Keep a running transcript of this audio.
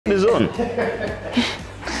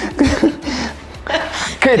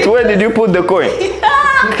Kate, where did you put the coin?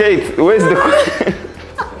 Kate, where's the coin?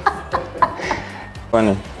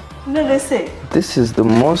 Funny. No, they say. This is the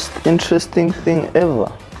most interesting thing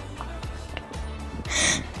ever.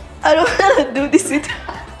 I don't want to do this. I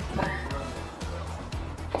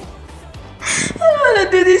don't want to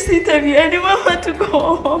do this interview anymore. I want to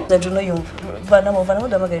go home.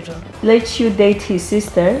 Let you date his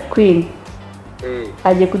sister, Queen.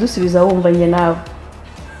 Aje kudusubiza wumva nge nawe.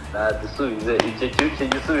 Dusubize icyo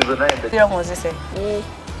gisubizo nayo Biramuzi se.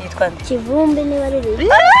 Yitwa Kivumbi ni bariri.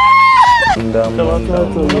 Ndamunda.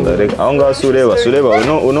 Aho ngaho sureba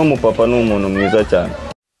uno mupapa ni umuntu mwiza cyane.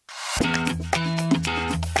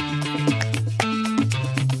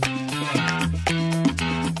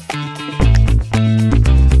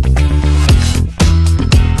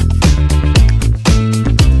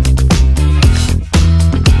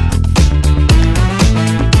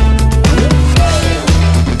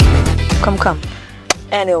 Come.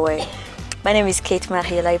 Anyway, my name is Kate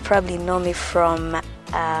Mariela. You probably know me from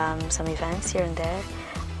some events here and there,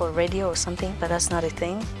 or radio or something, but that's not a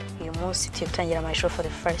thing. You most YouTube channel my show for the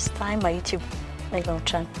first time. My YouTube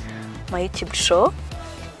show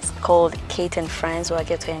is called Kate and Friends, where I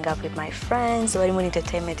get to hang out with my friends. Bari mu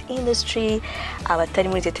entertainment industry, abatari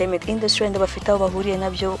mu entertainment industry, and abafite aho bahuriye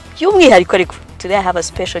nabyo by'umwihariko ariko. Today I have a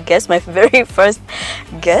special guest, my very first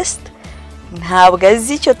guest. Ntabwo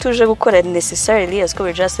azi icyo tuje gukora necessarily, as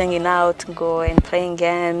we're just hanging out, go and playing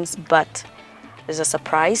games, but there's a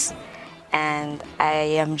surprise, and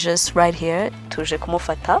I am just right here. Tuje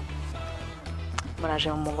kumufata.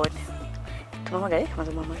 Muraje mumubone. Tumamagaye,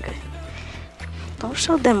 maze mumamagaye. Don't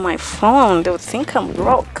show them my phone. They would think I'm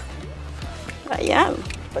broke. I am,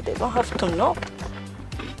 but they don't have to know.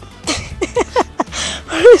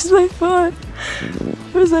 Where is my phone?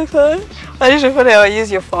 Where's my phone? Why did you put it? I'll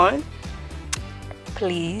use your phone.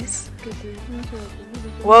 Please.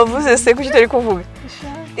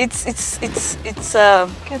 It's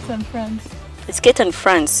Kate and Friends. It's Kate and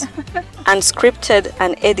Friends. Unscripted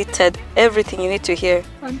and edited, everything you need to hear.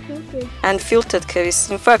 Unfiltered. Unfiltered, Karis.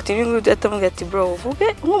 In fact, you need to tell me, bro,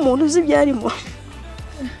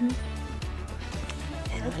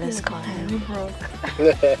 let's call him. Broke. I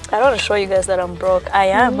don't want to show you guys that I'm broke. I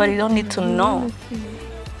am, but you don't need to know.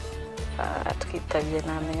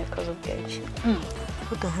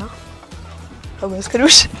 What the hell? I'm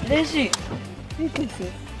scared. Legit. You can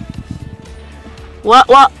see. What?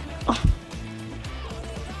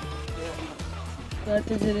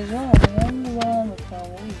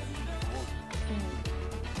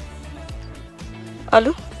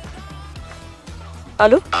 Allô?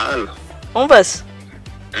 On passe?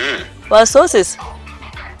 What sauces?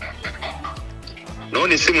 No,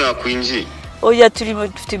 ni simu ya kuinji. Oh yeah, turi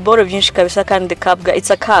boro byinshi kabisa kandi cab guy. It's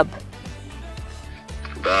a cab.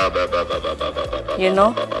 You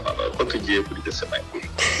know? Ko tugiye kuri the semi.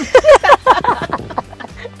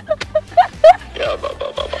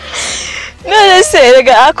 No, let's say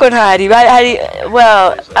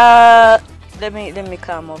well, let me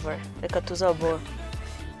come over. Reka tuzabo.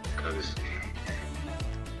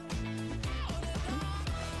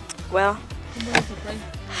 Well,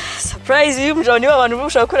 surprise you mjoni abantu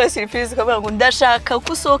bushaka gukora surprise kavuga ngo ndashaka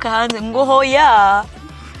kusohoka hanze ngo hoya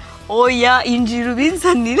injira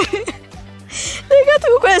ubinzanire. Reka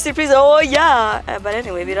tugukora surprise hoya. But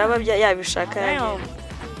anyway, biraba yabishaka.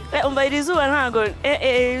 Umbaira izuba ntago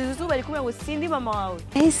izuba rikumwe ngo sindi mama wawe.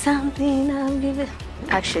 Hey, something I'll give it.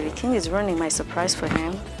 Actually, King is running my surprise for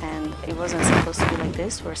him, and it wasn't supposed to be like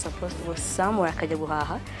this. We're somewhere akajya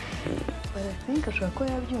guhaha. But I think ashobora ko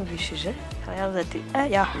yabyumvishije. Yavuze ati,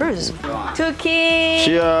 yeah, hers. To King.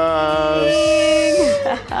 Cheers.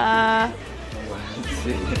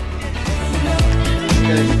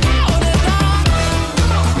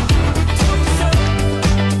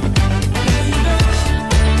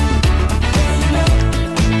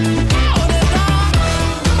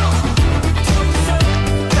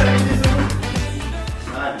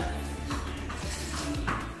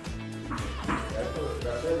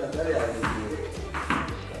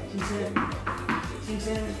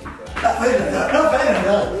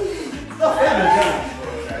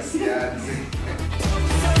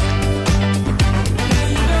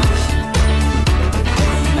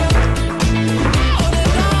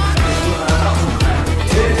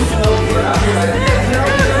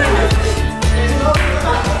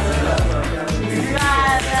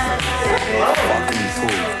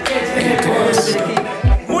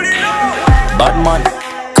 Badman,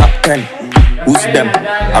 captain, who's them?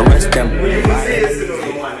 Arrest them.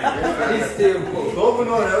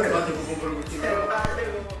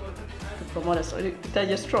 From what I saw,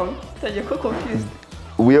 you're strong. You're confused.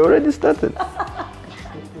 We already started.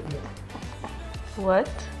 What?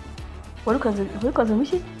 What is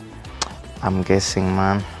it? I'm guessing,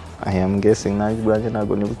 man. I am guessing. Now you're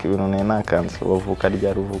going to go to cancel.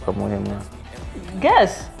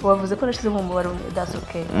 Guess. That's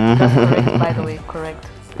okay. That's correct, by the way. Correct.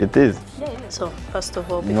 It is. Yeah, yeah. So, first of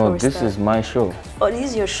all, before No, we this start. is my show. Oh,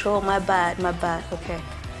 this is your show. My bad. Okay.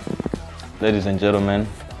 Ladies and gentlemen,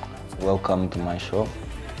 welcome to my show.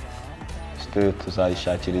 Still to say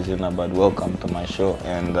Shachirizina, but welcome to my show.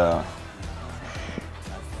 And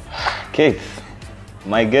Kate,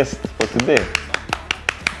 my guest for today.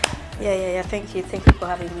 Yeah. Thank you for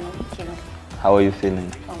having me, King. How are you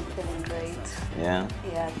feeling? I'm feeling great. Yeah.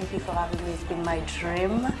 Yeah, thank you for having me. It's been my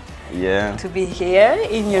dream Yeah. to be here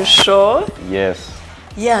in your show. Yes.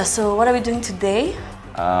 Yeah, so what are we doing today?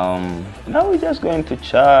 Now we're just going to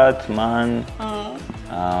chat, man.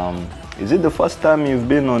 Is it the first time you've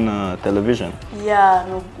been on television? Yeah,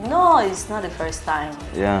 no, it's not the first time.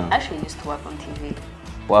 Yeah. I actually used to work on TV.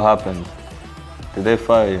 What happened? Did they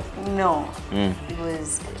fire you? No, it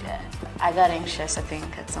was, I got anxious, I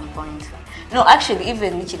think, at some point. No, actually,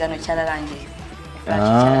 even Ichigano Chararangi.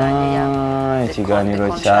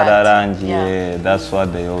 Ichiganiro Chararangi, yeah, that's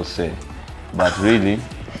what they all say. But really,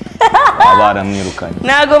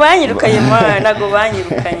 Nago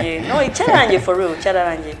banyirukanye. No, Chararangi for real,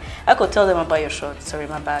 Chararangi. I could tell them about your show. Sorry,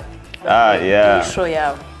 my bad. Yeah. Your show,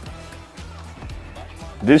 yeah.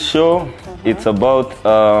 This show, it's about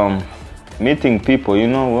meeting people. You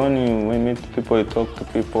know, when you meet people, you talk to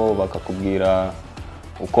people, bakakubwira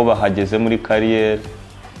uko bahageze muri career,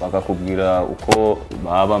 bakakubwira uko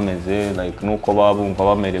baba bameze, like nuko baba bumva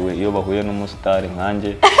bamerewe iyo bahuye n'umustar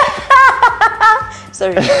nkanje.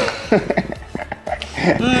 Sorry.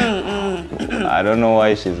 I don't know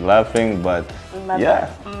why she's laughing, but yeah.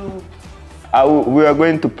 We are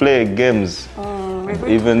going to play games,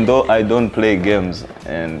 even though I don't play games.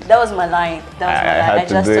 And that was my line. I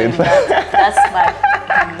just told you that. That's my.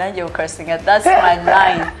 Now you're cursing it. That's my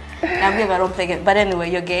line. I'm I don't play games. But anyway,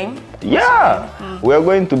 your game. Yeah, we are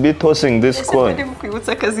going to be tossing this coin.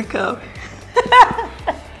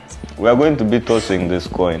 We are going to be tossing this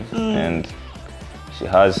coin, and she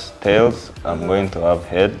has tails. I'm going to have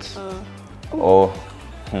heads. Oh,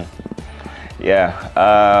 yeah.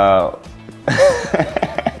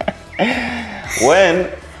 When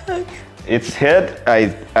it's head,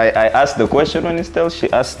 I ask the question. When it's tails, she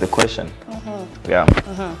asks the question. Yeah.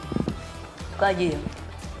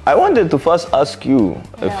 I wanted to first ask you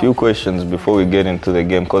a few questions before we get into the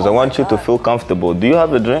game, because I want you to feel comfortable. Do you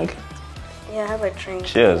have a drink? Yeah, I have a drink.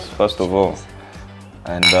 Cheers, first of all.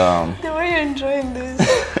 And the way you're enjoying this,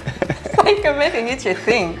 like you're making it your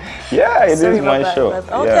thing. Yeah, it is my show.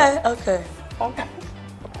 Okay, yeah. okay.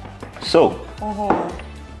 So,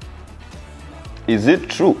 is it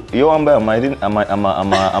true? You ambaye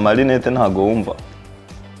amarinete ntago wumva?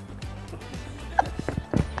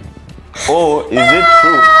 Oh, is it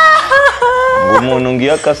true? Ngo umuntu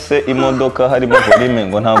ngiye akase imodoka harimo volume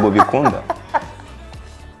ngo ntago bikunda?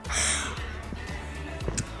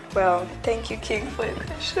 Well, thank you, King, for your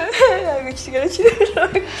question.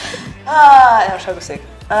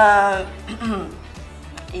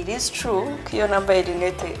 It is true ko iyo nambaye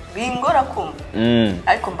rinete bingora kumva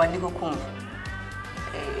ariko mba ndiko kumva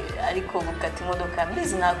ariko gukata imodoka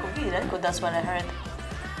mbizi nakubwira ariko that's what I heard.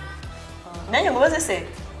 Nanyo ngobaze se?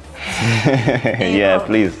 Yeah,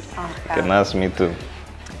 please. Can ask me too.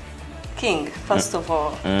 King, first of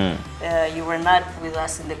all, you were not with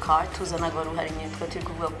us in the car. Tuzanaga wari uhari nyine twari turi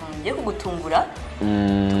kuvuga ko ngiye kugutungura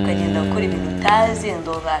tukagenda gukora ibintu utazi and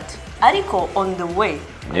all that. Ariko on the way,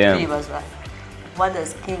 what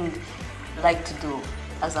does King like to do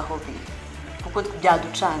as a hobby? Kuko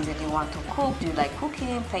byaducanze, do you want to cook? Do you like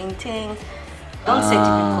cooking, painting? Don't say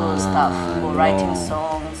typical stuff or writing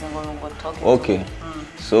songs and go talking. Okay.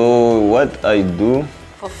 So what I do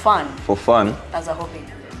for fun as a hobby,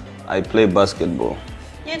 I play basketball.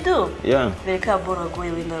 You do? Yeah.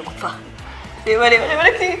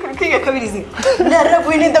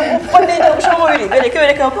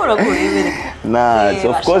 Nah,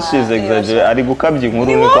 of course she's exaggerating. Ari gukabya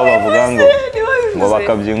inkuru niko bavuga ngo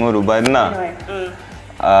bakabya inkuru, but nah.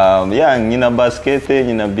 Yeah, nyina basket,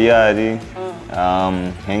 nyina biari,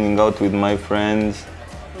 hanging out with my friends.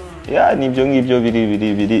 Yeah, nibyo ngibyo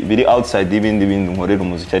biri outside ibindi bintu nkorera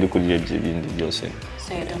umuziki ari kuri ibyo bindi byose.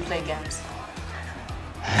 So you don't play games?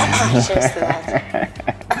 Cheers to that.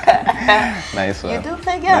 Nice one. You do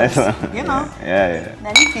play games, nice you know. Yeah.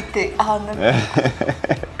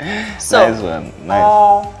 So, nice one. Nice.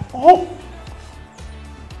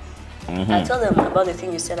 I told them about the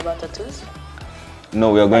thing you said about tattoos.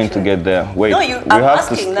 No, we are going to get there. Wait, No, we I'm have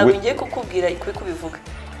asking. Now, to. we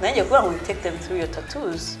take them through your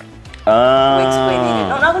tattoos. Ah.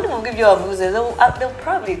 No, now when give you a views, they'll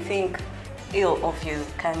probably think ill of you.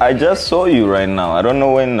 I just saw you right now. I don't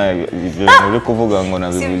know when I.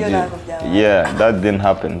 Yeah, that didn't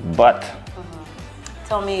happen. But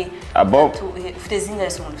tell me about.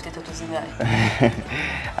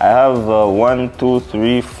 I have 1, 2,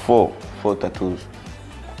 3, 4 tattoos.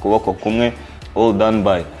 Kuboko kumwe, all done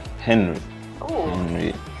by Henry. Oh,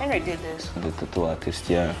 Henry did this. The tattoo artist,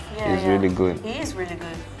 yeah. He's really good. He is really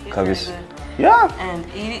good. He's Kavis. really good. Yeah. And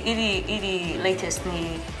iri latest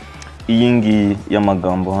ni Iyingi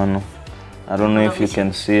y'amagambo hano. I don't know if you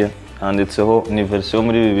can see it. Handitseho ni version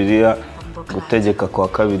muri Bibiliya gutegeka kwa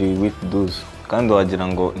kabiri with those. Kandi wagira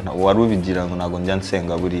ngo warubigira ngo nago njya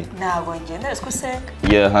nsenga buri. Nago ngenda skusenga.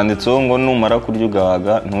 Yeah, handitseho ngo numara kurya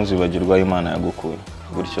ugahaga ntuzibagirwa Imana yagukura.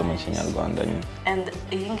 Gutyo mu Kinyarwanda nyine. And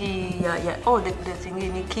iyingi the thing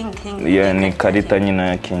ni king. Yeah, ni karita nyina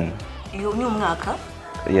ya king. Iyo ni umwaka?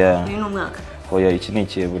 Yeah. Ni umwaka. Oya, iki ni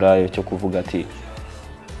Ikiheburayo cyo kuvuga ati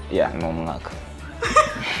yeah, ni umwaka.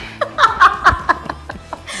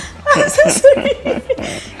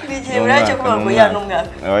 Ikiheburayo cyo kuvuga ngo ya ni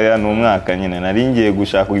umwaka. Oya, ni umwaka nyine. Nari ngiye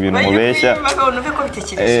gushaka ibintu mubeshya.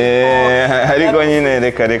 Ariko nyine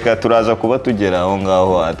reka turaza kuba tugera aho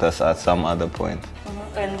ngaho at some other point.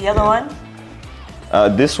 And the other one?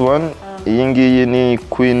 This one, iyi ngiyi ni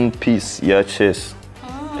Queen Piece ya chess.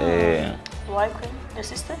 Why Queen? Your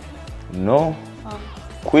sister? No.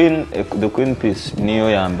 Queen, the Queen Piece niyo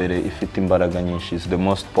ya mbere ifite imbaraga nyinshi. Is the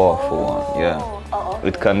most powerful one. Yeah. Okay.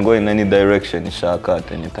 It can go in any direction ishaka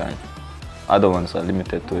at any time. Other ones are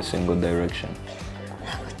limited to a single direction.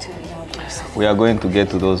 We are going to get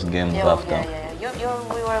to those games after.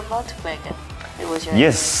 We were about to play again. It was your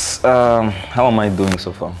Yes. How am I doing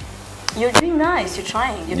so far? You're doing nice. You're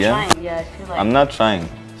trying. You're trying. Yeah, I feel like. I'm not trying.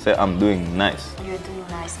 Say I'm doing nice. You're doing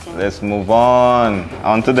nice, Tim. Let's move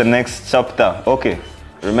on to the next chapter. Okay.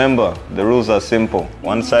 Remember, the rules are simple.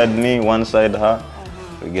 One side me, one side her.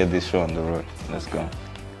 We get this show on the road. Let's go.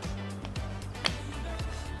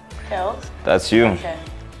 Else? That's you. Okay.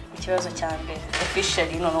 Ikibazo cyanjye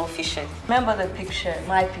officially, officially. Remember the picture,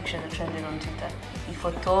 my picture that trended on Twitter?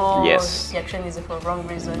 Ifoto. Yes. Your trend is for wrong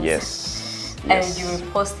reasons. Yes. And you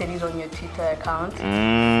reposted it on your Twitter account. Is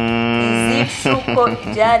it true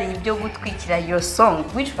byari ibyo gutwikira your song?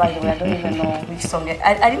 Which, by the way, I don't even know which song.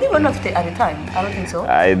 I didn't even know at the time. I don't think so.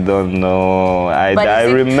 I don't know. I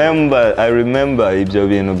remember ibyo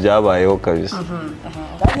bintu byabayeho kabisa.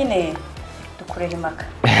 Nyine dukurera impaka.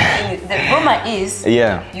 The rumor is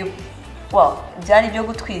byari ibyo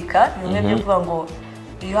gutwika bimwe byo kuvuga ngo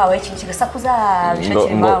iyo habaye ikintu kigasakuza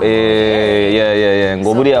bishakira impamvu.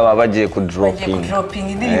 Ngo buriya baba bagiye ku dropping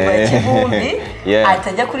indirimbo ya Kivumbi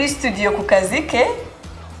atajya kuri studio ku kazi ke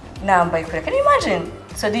nambaye kure. Can you imagine?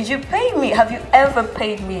 So did you pay me? Have you ever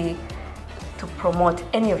paid me to promote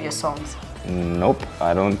any of your songs? Nope,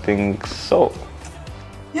 I don't think so.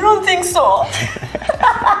 You don't think so?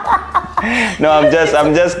 No, I'm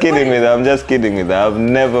just kidding with her. I'm just kidding with her. I've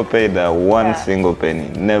never paid her one single penny.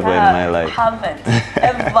 Never in my life. Haven't.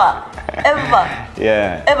 Ever.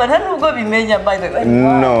 Yeah. Ever. By the way.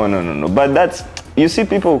 No. But that's, you see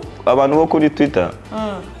people, abantu bo kuri Twitter,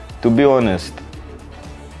 to be honest,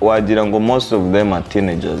 wagira ngo most of them are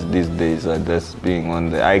teenagers these days are just being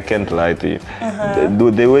on there. I can't lie to you.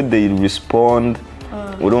 The way they respond,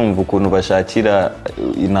 urumva ukuntu bashakira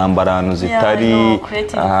intambara ahantu zitari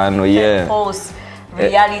ahantu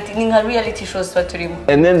reality ninga reality shows baturimo.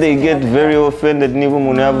 And then they get very offended niba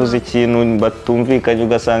umuntu yavuze ikintu batumvikanye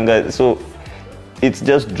ugasanga. So it's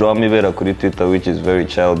just drama ibera kuri Twitter, which is very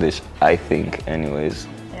childish, I think, anyways.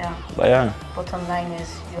 Yeah. But yeah. Bottom line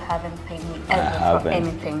is you haven't paid me ever for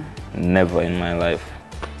anything. Never in my life.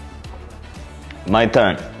 My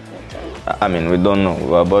turn. I mean, we don't know.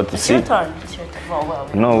 We're about to see. It's your turn. Well,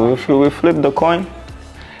 no, we flip the coin.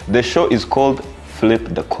 The show is called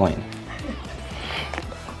Flip the Coin.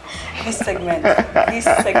 This segment.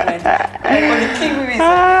 Like on the King movies.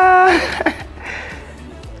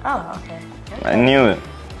 Oh, okay. I knew it.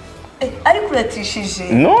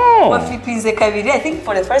 No. I think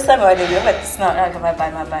for the first time I did it, but it's not. My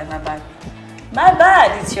bad. My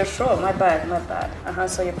bad. It's your show. My bad.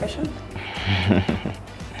 So you're patient?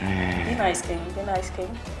 Be nice, King.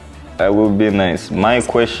 I will be nice. My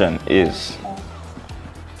question is,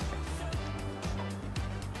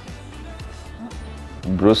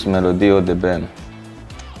 Bruce Melody or the band?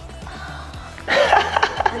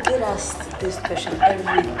 I get asked this question every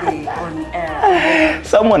every day on air.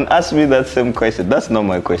 Someone asked me that same question. That's not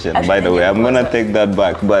my question, by the way. I'm gonna take that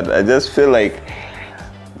back. But I just feel like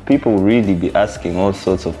people really be asking all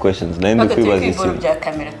sorts of questions. Then the people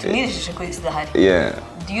yeah.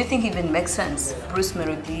 Do you think it even makes sense? Bruce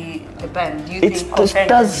Melody, the band. Do you It think just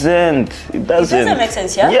doesn't. It doesn't. It doesn't make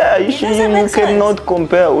sense, yeah? Yeah, It you doesn't make cannot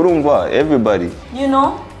compare urumva everybody. You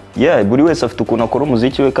know? Yeah, buri wese afite ukuntu akora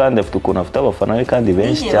umuziki we kandi afite ukuntu afite abafana be kandi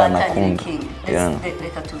benshi cyane akunda. Yeah.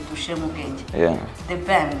 Reka tudushire mu bwenge. Yeah. The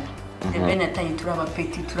band. The band yatangiye turi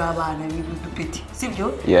abapeti, turi abana b'udupeti.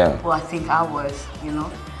 Sibyo? Yeah. Well, I think I was, you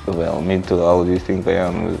know? Well, me too. How do you think I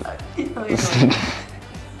am?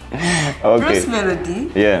 Okay. Bruce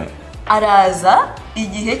Melody. Yeah. Araza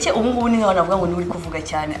igihe cye ubu ngubu niho navuga ngo uri kuvuga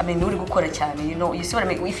cyane. I mean uri gukora cyane. You know, you see what I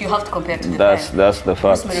mean? If you have to compare to the band. That's the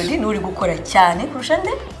fact. Bruce Melody uri gukora cyane kurusha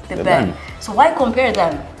the band. So why compare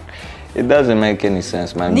them? It doesn't make any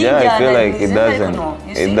sense, man. Yeah, I feel like it doesn't.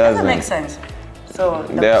 It doesn't make sense. So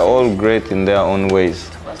they're all great in their own ways.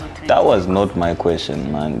 That was not my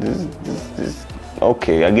question, man. This.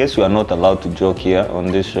 Okay, I guess we are not allowed to joke here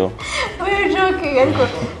on this show. We're joking.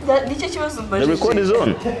 The record is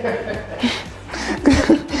on.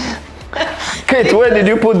 Kate, where did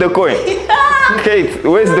you put the coin? Kate,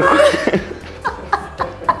 where's the coin?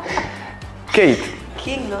 Kate.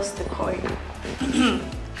 King lost the coin.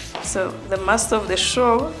 So the master of the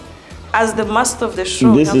show, as the master of the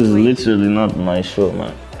show. This is literally not my show,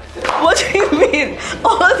 man. What do you mean?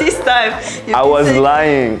 All this time. I was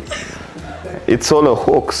lying. It's all a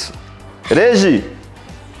hoax. Regis!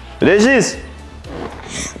 Regis!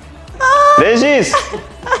 Regis!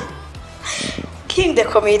 King the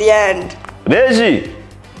comedian. Regis!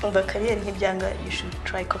 The career in Hibyanga, you should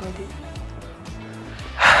try comedy.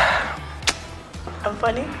 I'm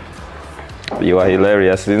funny. You are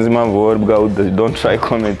hilarious. Don't try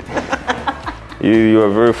comedy. You are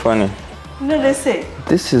very funny. No, they say.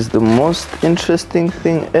 This is the most interesting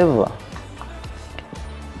thing ever.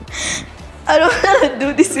 I don't want to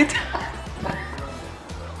do this with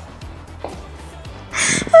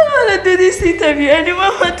I don't want to do this interview. I don't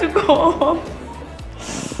want to go home.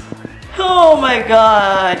 Oh my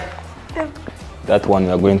God. That one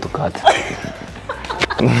we are going to cut.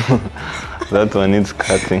 That one needs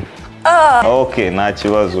cutting. Okay,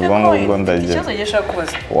 nachibazo ubongo bwondaje.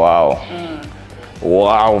 Wow.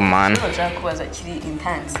 Wow, man.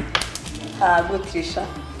 intense. Gutrisha.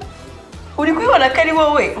 Uri kubibona ko ari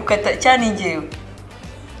wowe ukata cyane ingewe.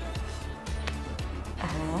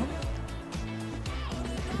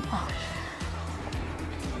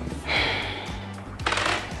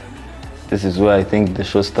 This is where I think the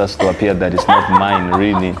show starts to appear that it's not mine,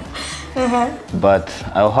 really. But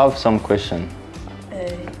I'll have some question.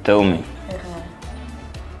 Tell me.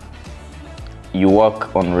 You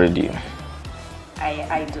work on radio.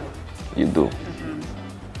 I do. You do.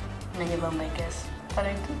 Never my guess, but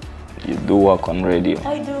I do. You do work on radio.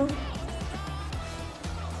 I do.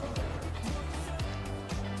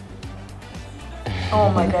 Oh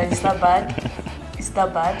my God, it's not bad. It's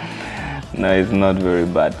not bad. No, it's not very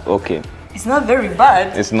bad. Okay. It's not very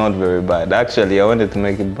bad. It's not very bad. Actually, I wanted to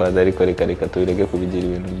make it bad.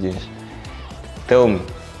 Tell me,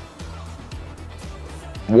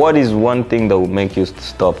 what is one thing that would make you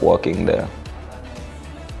stop working there?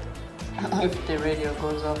 If the radio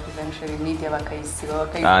goes off, eventually media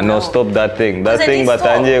bakayisiba. No, stop that thing. That thing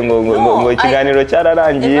batangiye ngo ikiganiro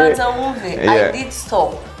cyararangiye. I did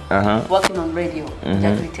stop working on radio,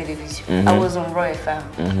 television. I was on Roy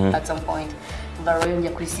FM at some point.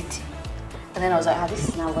 Kuri City. And then I was like, this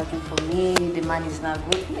is not working for me. The money is not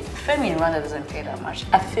good. Femi in Rwanda doesn't pay that much.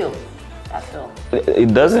 I feel.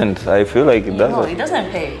 It doesn't. I feel like it doesn't. No, it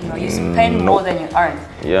doesn't pay. You know, you spend more than you earn.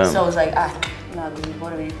 Yeah. So I was like, I'm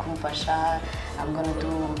gonna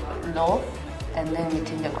do law, and then we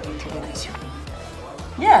think Kuri television.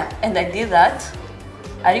 Yeah, and I did that.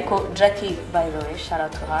 Ariko Jackie, by the way, shout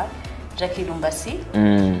out to her. Jackie Lumbasi.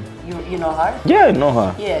 You know her? Yeah, I know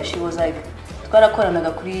her. Yeah, she was like,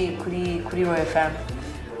 twarakoranaga kuri Roy FM.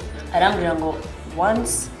 Arambwira ngo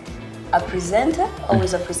once a presenter,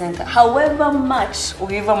 always a presenter. However much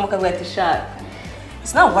ubiva mukavuga ati sha,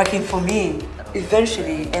 it's not working for me.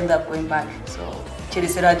 Eventually end up going back. So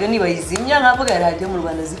keretse radio niba yizimya nkavuga radio mu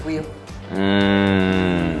Rwanda zivuyeho.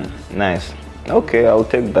 Nice. Okay, I'll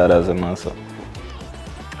take that as an answer.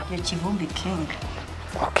 You're Kivumbi King.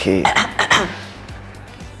 Okay.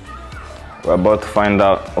 We're about to find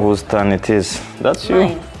out whose turn it is. That's you.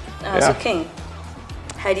 Mine. So King.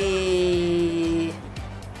 Hari.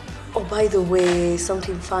 Oh, by the way,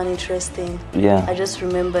 something fun, interesting. Yeah. I just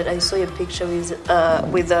remembered. I saw your picture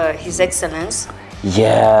with His Excellence.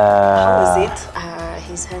 Yeah. How was it?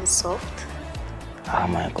 his hands soft? Oh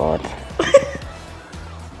my God.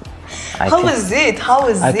 How is it? How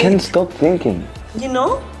is it? I can't stop thinking. You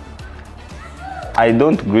know? I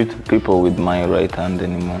don't greet people with my right hand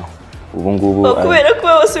anymore. kubera ko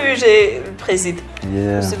wasubije president.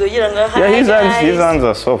 Yeah. Yeah, his hands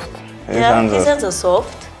are soft. His hands are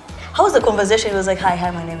soft. How was the conversation? It was like,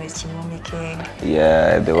 hi, my name is Kivumbi King.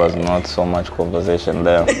 Yeah, there was not so much conversation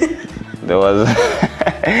there. There was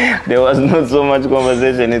not so much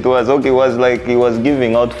conversation. It was okay. It was like he was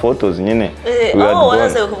giving out photos, you know.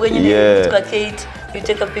 Yeah. Kate, you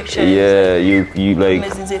take a picture. Yeah, you like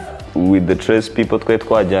with the trace people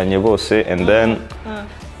and then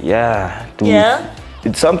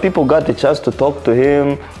some people got the chance to talk to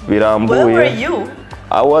him. Where were you?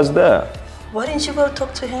 I was there. Why didn't you go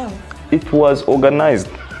talk to him? It was organized.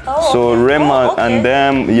 So Rema and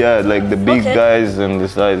them, like the big guys and the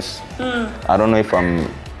size. I don't know if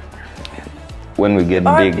when we get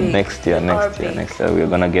big next year, we're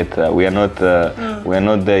gonna get. We are not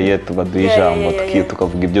there yet, but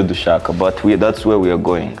that's where we are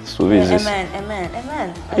going. So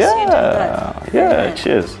Amen. Yeah.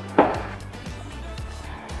 Cheers.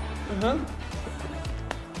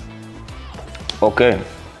 Okay.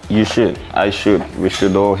 You should. I should. We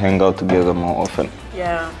should all hang out together more often.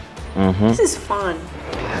 Yeah. This is fun.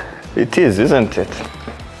 It is, isn't it?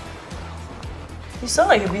 You sound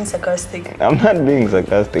like you're being sarcastic. I'm not being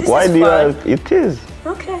sarcastic. Why do you ask? It is.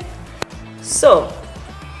 Okay. So,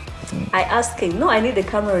 I asked King. No, I need the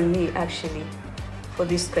camera on me, actually, for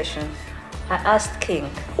this question. I asked King.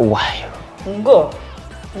 Why? Ngo,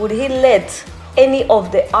 would he let any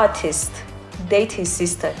of the artists date his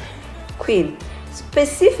sister, Queen?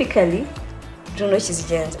 Specifically, Juno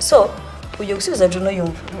Chizigenza. So, uyo gusubiza Juno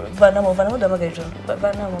yumva. Vanamo damagaye Juno.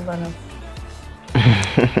 Vanamo.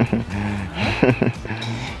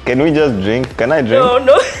 Can we just drink? Can I drink?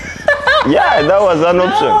 No. Yeah, that was an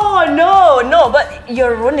option. No, but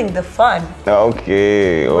you're ruining the fun.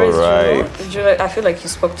 Okay, all right. Juno, I feel like you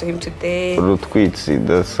spoke to him today. Rutkwitsi,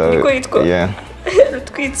 that's yeah.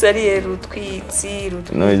 Rutkwitsi.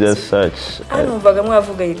 No, just search. I numvaga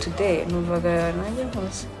mwavugaye today. Numvaga nanjye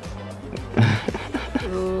nkuzi.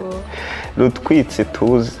 Rutkwitsi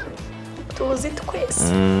tuzi. Tuzi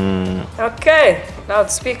twese. Okay,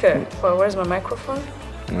 loudspeaker. Well, where's my microphone?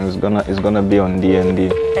 It's gonna be on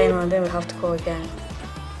D&D. I know, then we have to call again.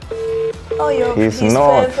 Oh, you're his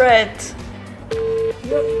favorite.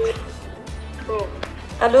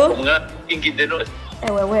 Hello?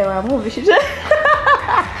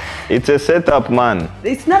 It's a setup, man.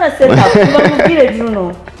 It's not a setup.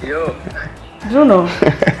 Juno. Juno.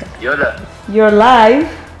 You're live.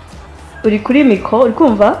 Uri kuri miko, uri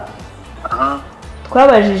kumva?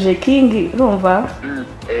 Twabajije King, urumva?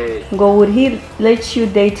 Ngo would he let you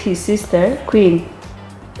date his sister, Queen?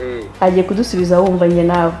 Agiye kudusubiza wumva njye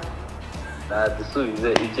nawe.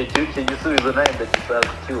 Dusubize icyo gisubizo nawe ndagisaba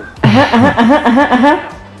cyuba.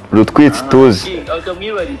 Rutkwitsi tuzi.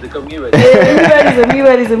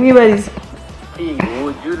 Mwibarize.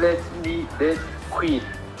 Would you let me date Queen?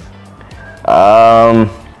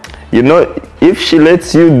 You know, if she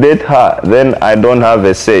lets you date her, then I don't have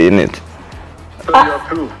a say in it. So you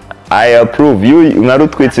approve? I approve. You,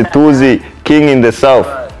 Rutkwitsi tuzi, king in the south.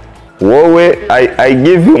 Wowe, I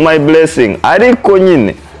give you my blessing. Ariko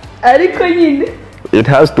nyine. It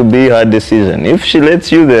has to be her decision. If she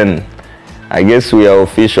lets you, then I guess we are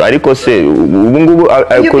official. Ariko say,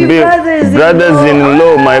 I could be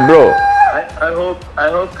brothers-in-law, my bro. I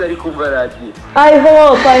hope kari kumbarati. I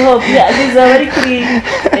hope. Yeah, this is a very clean.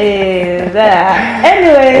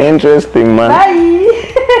 Anyway. Interesting, man. Bye.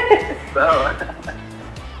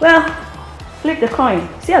 Well, flip the coin.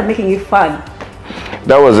 See, I'm making it fun.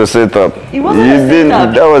 That was a setup. It wasn't a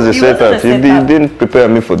setup. That was a setup. You didn't prepare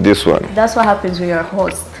me for this one. That's what happens when you're a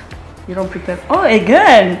host. You don't prepare. Oh,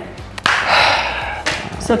 again.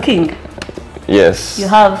 So, King. Yes. You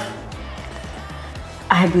have,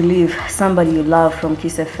 I believe, somebody you love from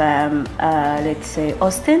Kiss FM. Let's say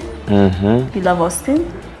Austin. You love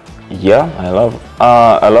Austin? Yeah, I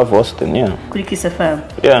love Austin. Yeah. Kuri Kiss FM.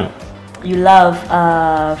 Yeah. You love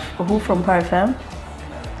who from Power FM?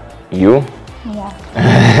 You? Yeah.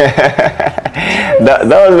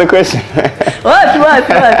 that was the question. What?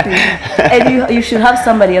 And you should have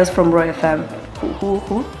somebody else from Roy FM.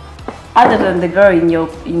 Who? Other than the girl in your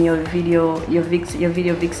video, your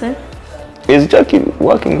video vixen. Is Jackie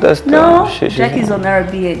working that stuff? No, Jackie's on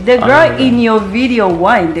RBA. The girl in your video,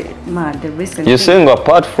 the recent. You're saying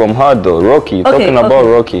apart from her though, Rocky. You're talking about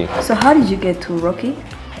Rocky. So how did you get to Rocky?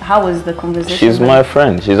 how was the conversation? She's my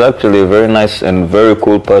friend. She's actually a very nice and very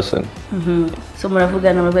cool person. So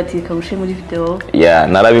muravugana muravuga ati kabushe muri video. Yeah,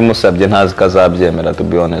 narabimusabye ntazi kazabyemera, to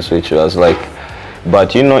be honest with you. I was like,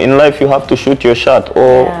 but you know, in life you have to shoot your shot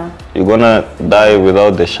or you're gonna die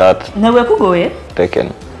without the shot Ntabwo yakugoye? taken.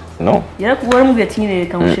 No. Yarakubwira mubwiye ati nyine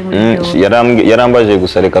kabushe muri video. Yarambaje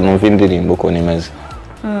gusa reka numva indirimbo uko nimeze.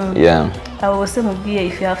 Yeah. Abo bose mubwiye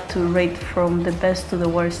if you have to rate from the best to the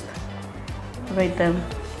worst. Rate them.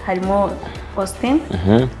 Harimo Austin,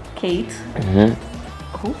 Kate,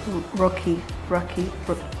 who? Rocky,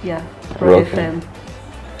 yeah, Rocky FM.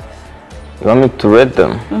 You want me to rate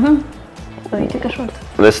them? So you take a shot.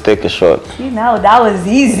 Let's take a shot. See, now that was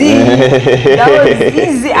easy. That was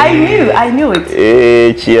easy. I knew it.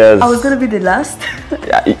 Hey, cheers. I was gonna be the last.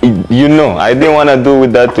 You know, I didn't want to do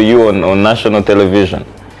with that to you on national television.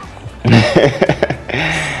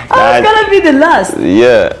 I was gonna be the last.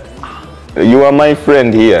 Yeah. You are my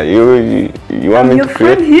friend here. You want I'm me your to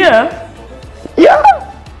friend create? here. Yeah.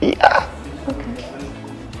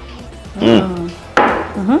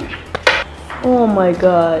 Oh my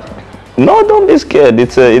God. No, don't be scared.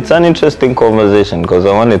 It's an interesting conversation because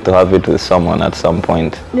I wanted to have it with someone at some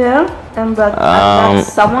point. Yeah, and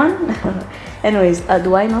that's someone. Anyways,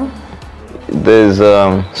 do I know? There's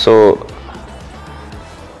so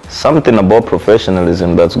something about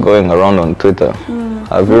professionalism that's going around on Twitter.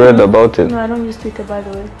 Have you read about it? No, I don't use Twitter, by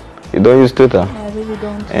the way. You don't use Twitter? I really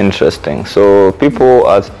don't. Interesting. So people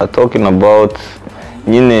are talking about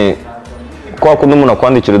nyine kwa kundi umuntu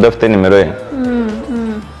akwandikira udafite nimero ye.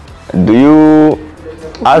 Do you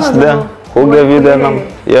ask them who gave you their number?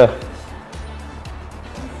 Yeah.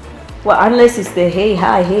 Well, unless it's the hey,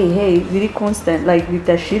 hi, hey, very constant, like with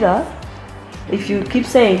the Shira. If you keep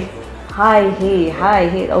saying hi,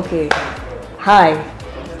 hey, okay, hi,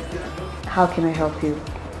 how can I help you?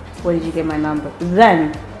 Where did you get my number?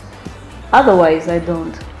 Then, otherwise I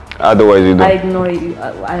don't. Otherwise you don't. I ignore you.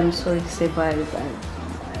 I'm sorry to say bye.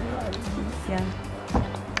 Yeah.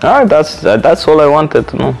 Alright, that's all I wanted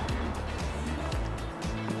to know.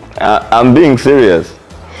 I'm being serious.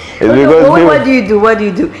 It's because what do you do? What do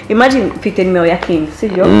you do? Imagine mfite nimero ya King,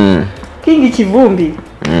 sibyo? King Kivumbi.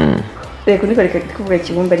 Reka niko kuvuga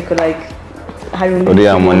Kivumbi ariko like hari undi.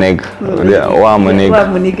 Uriya munega. Wa munega. Wa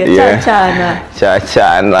munega cyana.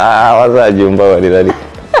 Wazajumba barira ariko.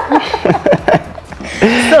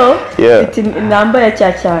 So, yeah. It's number ya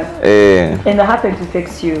cyana. And I happen to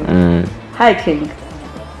text you. Hi King.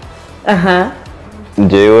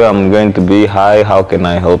 Jewe, I'm going to be hi, how can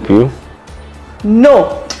I help you?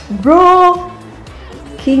 No, bro.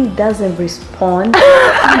 King doesn't respond. He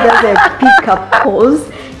doesn't pick up calls.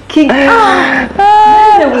 King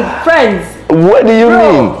with friends. What do you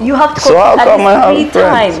mean? You have to so call at least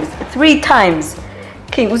three times.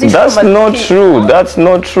 King, that's not true. That's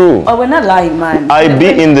not true. Oh, we're not lying, man. I be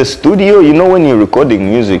in the studio. You know, when you're recording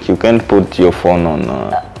music, you can't put your phone on.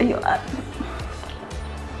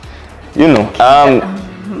 You know,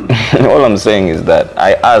 all I'm saying is that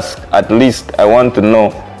I ask, at least I want to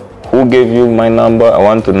know who gave you my number. I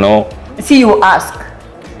want to know. See, you ask.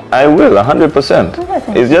 I will,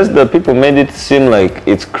 100%. It's just that people made it seem like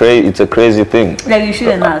it's a crazy thing. Like you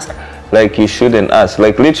shouldn't ask. Like you shouldn't ask.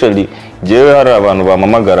 Like literally, jewe hari abantu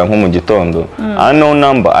bamamagara nko mu gitondo. Unknown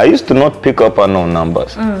number. I used to not pick up unknown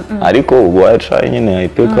numbers. Ariko ubu I try nyine, I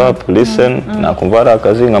pick up, listen, nakumva hari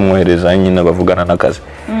akazi nkamwohereza nyine bavugana n'akazi.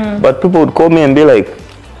 But people would call me and be like,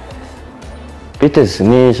 Peters,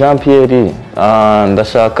 ni Jean Pierre,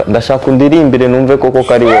 ndashaka undirimbire numve koko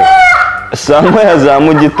kariwe. Somewhere za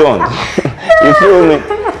mu gitondo. You feel me?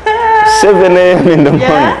 7 a.m. in the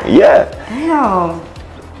morning. Yeah. Damn.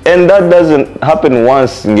 And that doesn't happen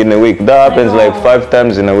once in a week. That happens like 5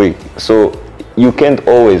 times in a week. So you can't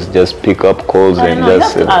always just pick up calls and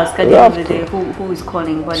just. You have to ask at the end of the day who is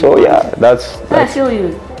calling. So yeah, that's. I feel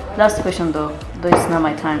you. Last question though it's not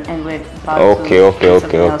my time, and we're about okay. Last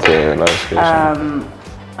question.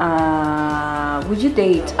 Would you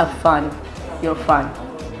date a fan? Your fan?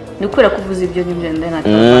 Nukura kuvuza ibyo ngibyo and then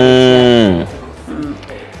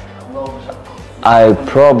I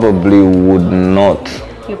probably would not.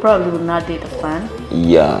 You probably would not date a fan?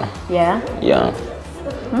 Yeah. Yeah? Yeah.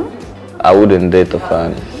 I wouldn't date a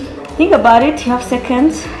fan. Think about it, you have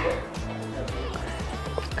seconds.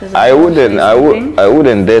 I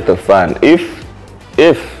wouldn't date a fan if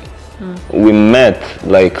we met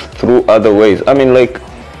like through other ways. I mean like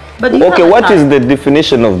but okay, what is the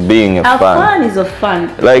definition of being a fan? A fan is a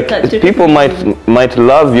fan. Like people might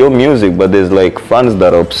love your music, but there's like fans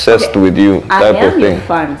that are obsessed with you type of thing.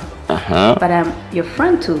 I am your fan, but I'm your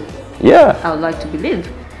friend too. Yeah. I would like to believe.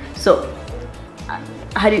 So,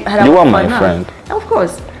 you are my friend. Of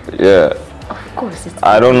course. Yeah. Of course, it's.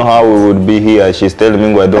 I don't know how we would be here. She's telling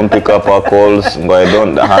me I don't pick up her calls. I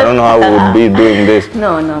don't know how we would be doing this.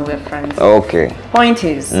 No, we're friends. Okay. Point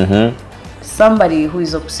is, somebody who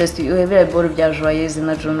is obsessed with you.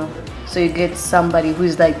 So you get somebody who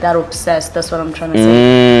is like that obsessed. That's what I'm trying to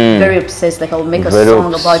say. Very obsessed. Like I will make a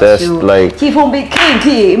song about you. Like KIVUMBI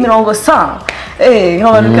Kinti, imirongo song. Hey,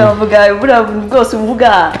 how are you guy?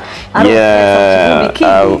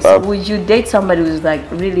 Would you date somebody who's like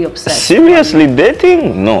really obsessed? Seriously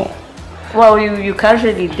dating? No. Well, you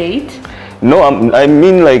casually date? No, I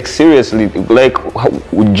mean like seriously. Like,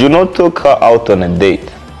 would you not take her out on a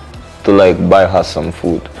date to like buy her some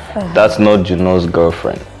food? That's not Juno's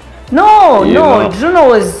girlfriend. No, Juno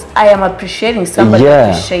was, I am appreciating somebody who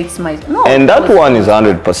appreciates my, no. And that one is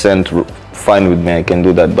 100% fine with me, I can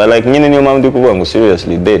do that. But like,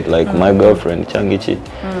 seriously date, like my girlfriend, Changichi.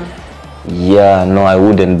 Yeah, no, I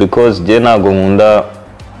wouldn't, because Jena Gomunda,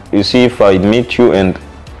 you see, if I meet you and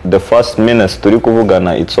the first minutes,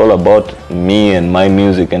 it's all about me and my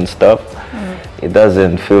music and stuff, it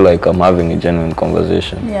doesn't feel like I'm having a genuine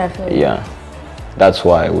conversation. Yeah, I feel yeah. That's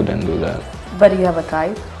why I wouldn't do that. But you have a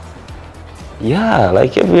type? Yeah,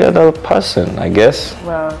 like every other person, I guess.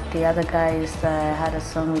 Well, the other guys that had a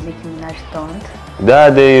song with Nicki Minaj don't.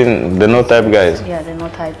 They're no type guys. Yeah, they're no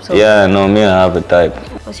type. So yeah, no, me, I have a type.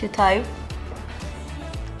 What's your type?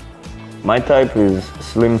 My type is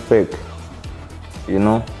slim thick. You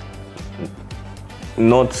know?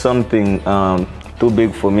 Not something too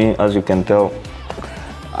big for me, as you can tell.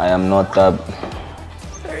 I am not that.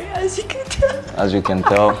 Sorry, as you can tell. As you can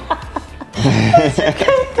tell.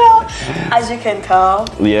 As you can tell.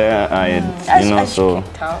 Yeah, so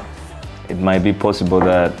it might be possible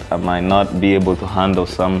that I might not be able to handle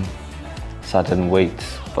some certain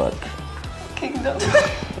weights, but Kingdom.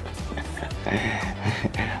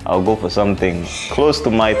 I'll go for something close to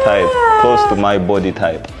my type, close to my body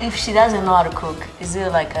type. If she doesn't know how to cook, is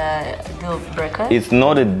it like a deal breaker? It's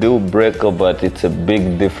not a deal breaker, but it's a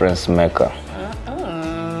big difference maker.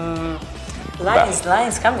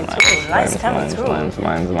 Lines coming through. Lines coming through. Lines.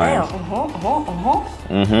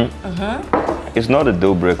 It's not a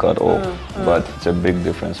deal breaker at all, but it's a big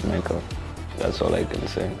difference maker. That's all I can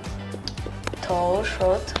say. Tall,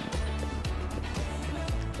 short?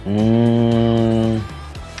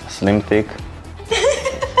 Slim, thick.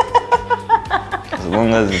 As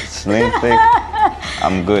long as it's slim, thick,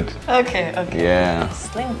 I'm good. Okay. Yeah.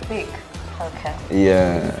 Slim, thick. Okay.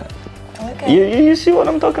 Yeah. Okay. You see what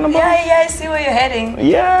I'm talking about? Yeah, I see where you're heading.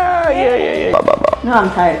 Yeah. No,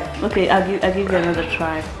 I'm tired. Okay, I'll give you another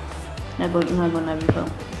try. Not gonna be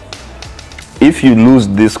fun. If you lose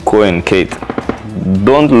this coin, Kate,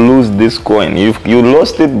 don't lose this coin. You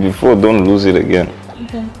lost it before, don't lose it again.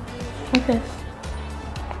 Okay.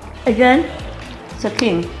 Again, so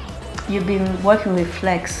King, you've been working with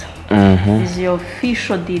Flex. He's your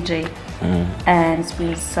official DJ. And it's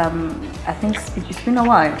been I think it's been a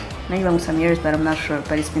while. Maybe some years, but I'm not sure,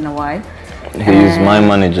 but it's been a while. He's my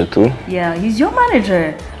manager too. Yeah, he's your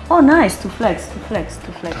manager. Oh, nice, to flex.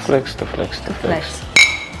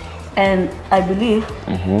 And I believe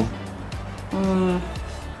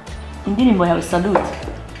indirimbo yawe Salute.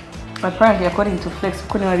 Apparently, according to Flex,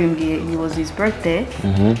 it was his birthday,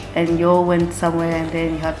 and you all went somewhere and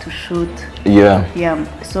then you had to shoot. Yeah.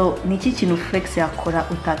 So, niki kintu Flex yakora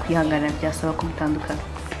utakwihangana byasaba kumutandukana?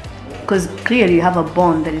 Because clearly you have a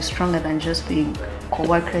bond that is stronger than just being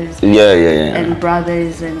co-workers. Yeah. And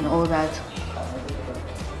brothers and all that.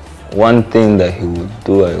 One thing that he would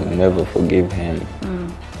do, I will never forgive him.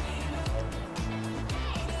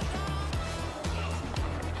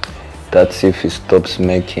 That's if he stops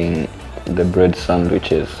making the bread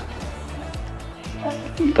sandwiches.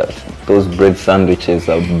 Those bread sandwiches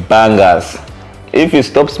are bangers. If he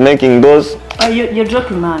stops making those... Oh, you're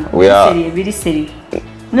joking, man. We are... Very serious.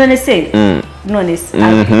 No, let's say. No, let's say.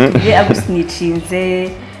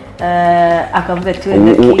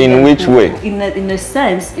 In which way? In a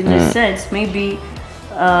sense, maybe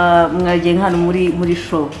muri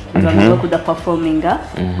show kuda performinga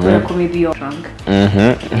ko maybe you're drunk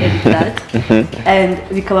that and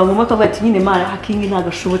bikaba ngombwa ko bati nyine mara hakingi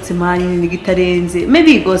ntagashobotse mani ni gitarenze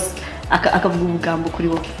maybe goes akavuga ubugambo kuri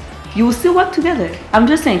wowe. You will still work together. I'm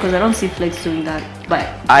just saying because I don't see Flex doing that. But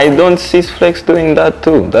I don't see Flex doing that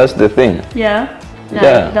too. That's the thing. Yeah.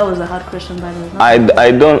 That was a hard question, by the way.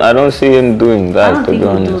 I don't see him doing that. I don't think he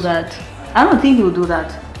will do that. I don't think he will do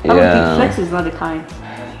that. I don't think Flex is not the kind.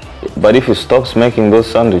 But if he stops making those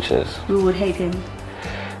sandwiches, we would hate him.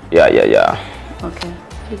 Yeah. Okay.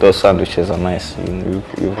 Those sandwiches are nice.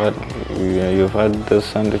 You've had those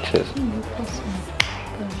sandwiches.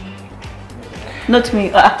 Not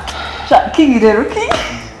me. King King.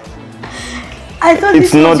 I thought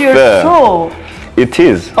It's this not was your fair. show. It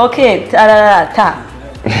is. Okay, ta.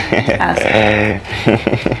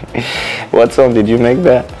 What song did you make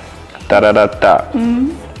there? Ta-da-da-ta.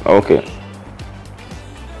 Okay.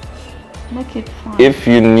 Make it fun. If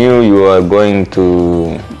you knew you were going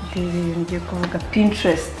to...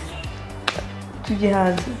 Pinterest.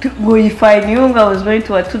 If I knew I was going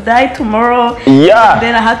to die tomorrow, Yeah.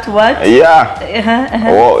 then I had to what?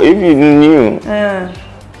 Yeah. Or if you knew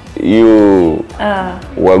you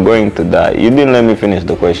were going to die. You didn't let me finish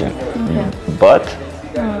the question. Okay. But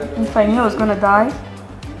If I knew I was gonna die,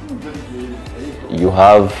 you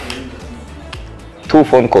have 2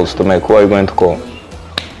 phone calls to make. Who are you going to call?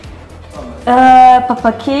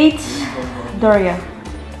 Papa Kate, Doria.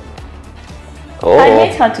 I Oh.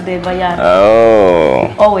 met her today, but yeah, Oh.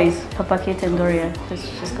 always Papa Kate and Doria. It's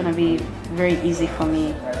just gonna be very easy for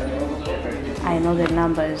me. I know their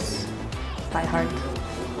numbers by heart.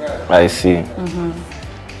 I see.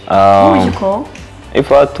 Who would you call?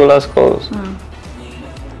 If I had 2 last calls,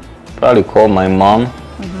 probably call my mom.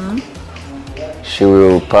 She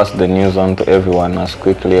will pass the news on to everyone as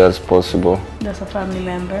quickly as possible. That's a family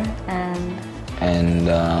member and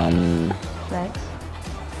And Flex.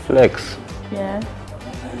 flex. Yeah.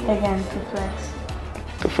 Again to Flex.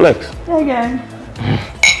 To flex. Again.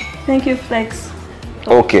 Thank you, Flex.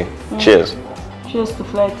 Okay. Cheers. Cheers to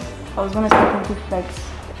Flex. I was gonna say thank you, Flex,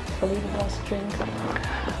 for the last drink.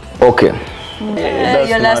 Okay. Your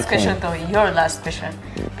That's last nothing. question though, your last question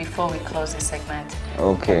before we close this segment.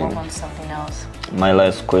 Okay. Move on to something else. My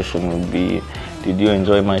last question would be, did you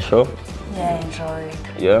enjoy my show? Yeah, I enjoyed.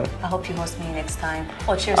 Yeah. I hope you host me next time.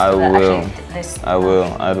 Oh, cheers I to that. will. Actually, this. I will.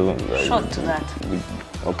 I do. Short to that.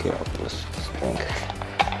 Okay. Let's think.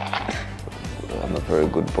 I'm a very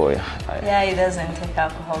good boy. Yeah, he doesn't take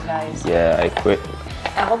alcohol, guys. Yeah, I quit.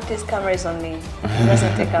 I hope this camera is on me. He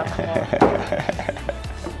doesn't take alcohol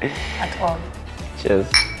at all. Cheers.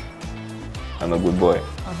 I'm a good boy.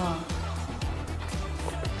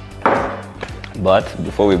 But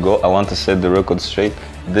before we go, I want to set the record straight.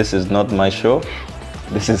 This is not my show.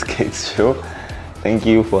 This is Kate's show. Thank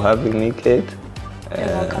you for having me, Kate.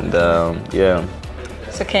 And yeah.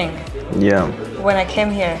 So King, Yeah. when I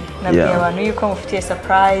came here, I knew you come with a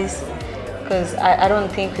surprise because I don't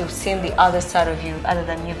think we've seen the other side of you other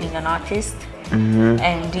than you being an artist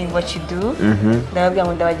and doing what you do.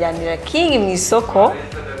 King in Isoko,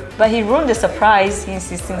 but he ruined the surprise. He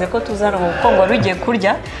insisted that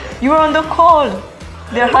you were on the call.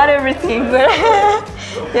 They had everything.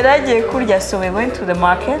 So we went to the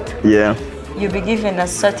market. Yeah. You'll be given a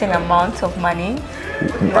certain amount of money.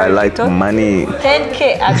 I like money.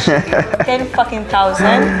 10K actually. 10 fucking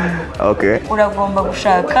thousand. Okay. Uragomba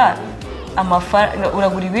gushaka amafaranga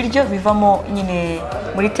uragura ibiryo bivamo nyine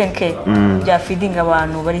muri 10K bya feeding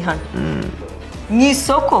abantu bari hano. Ni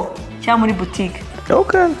isoko cyangwa muri boutique.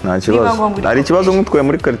 Okay, nta kibazo. Hari ikibazo nkutwaye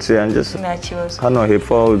muri quartier yanjye se. Nta kibazo. Hano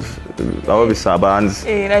hepfo aho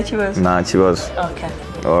bisabanze. Nta kibazo. Nta kibazo. Okay.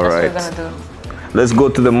 All That's right. what we're gonna do. Let's go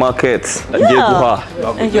to the market. Yeah.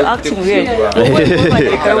 And you're acting weird.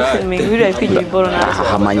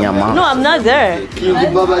 Amanyama. No, I'm not there.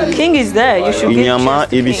 King is there. You should give Inyama,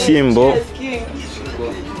 ibishyimbo.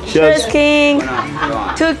 cheers, King.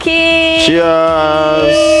 To King.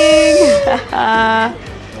 Cheers.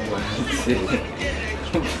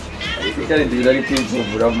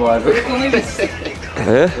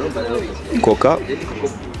 Coca.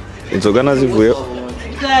 Inzoga nazivuye.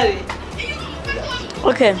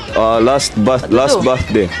 Okay. Last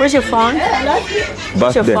birthday. Where's your phone?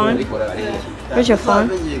 Where's your Birthday. phone? Where's your phone?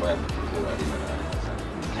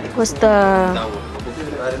 What's the...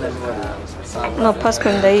 No,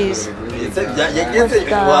 passcode is.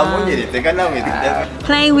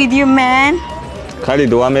 Playing with you, man.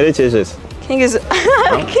 Khalid, wamerekeje se? King is...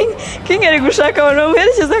 King ari gushaka abantu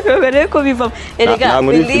bamuherekeza kubera ko bivamo. Erega,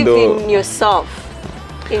 believe in yourself.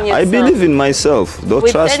 I believe in myself. Don't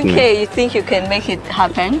With trust 10K, me. you think you can make it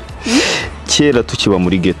happen? Kera tukiba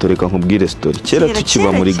muri ghetto, reka nkubwire story. Kera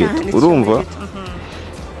tukiba muri ghetto. Urumva?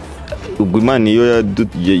 Ubwo Imana iyo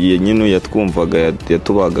nyine yatwumvaga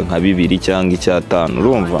yatubaga nka 2 cyangwa 5.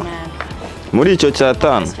 Urumva? Muri icyo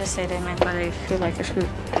 5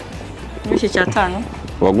 muri icyo 5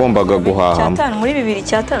 wagombaga guhahamo. 5 muri 2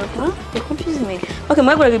 5 you confuse me. Okay,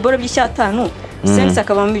 mwaguraga iboro by'5 sense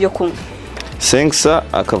akabamo ibyo kunywa. Sensa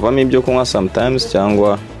akavamo ibyo kunywa sometimes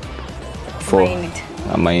cyangwa for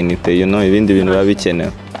amayinite, you know, ibindi bintu biba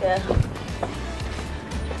bikenewe.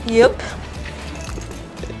 Yep.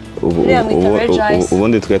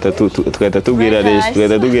 ubundi twahita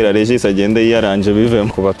tubwira Regis agende yiyaranje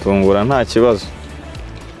bivemo kubatungura nta kibazo.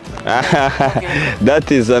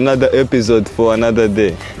 That is another episode for another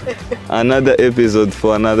day. Another episode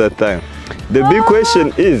for another time. The big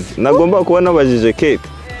question is, nagomba kuba nabajije Kate.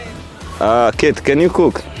 Kate, can you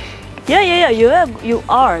cook? Yeah. You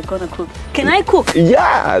are gonna cook. Can I cook?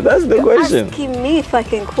 Yeah, that's the question. Asking me if I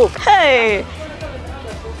can cook. Hey,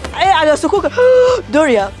 I got to cook.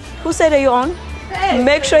 Doria, who said that you're on? Hey.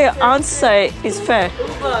 Make sure your answer is fair.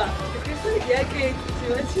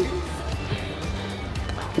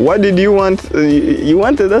 What did you want? You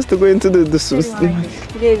wanted us to go into the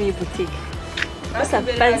Baby boutique. That's a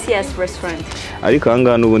fancy ass restaurant. Ariko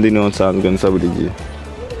hanga n'ubundi niho nsanzwe nsa buri gihe.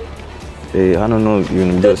 Hano no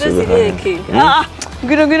ibintu byose bihari.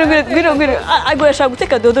 Ngwino. Agoresha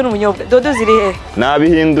guteka dodo n'umunyobwa. Dodo ziri he?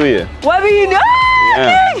 Nabihinduye. Wabihinduye?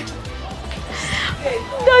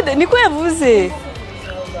 Dodo niko yavuze.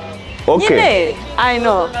 Okay. I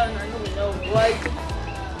know.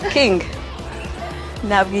 King.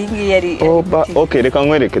 Okay, reka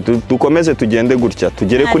nkwereke dukomeze tugende gutya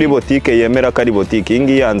tugere kuri boutique yemera ko ari boutique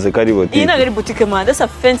ingi yanze ko ari boutique. Ina ari boutique man, that's a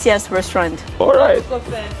fancy ass restaurant. All right.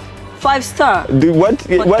 5 star.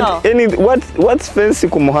 What's fancy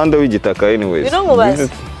ku muhanda w'igitaka anyways?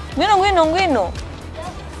 Ngwino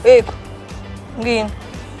eko ngwino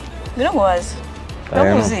mubaze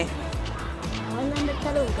nakuzi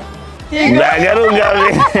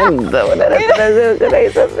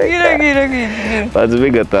Bazi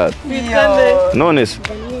bigatatu. None se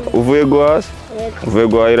uvuye guhasa? Uvuye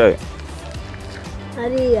guhahira?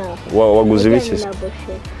 Ariya. Waguze ibiki?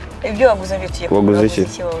 Ibyo waguze bitiye. Waguze iki?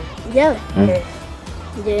 Yewe.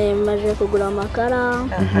 Nje maje kugura amakara,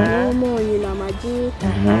 n'umunyu n'amagi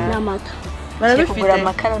n'amata. Kugura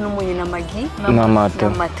amakara n'umunyu n'amagi n'amata.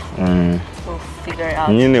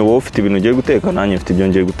 Nyine wowe ufite ibintu ugiye guteka nanjye mfite ibyo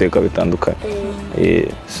ngiye guteka bitandukanye.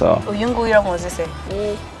 Sawa. Uyu nguyu uramuzi se?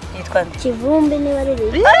 Yitwa Kivumbi niba ari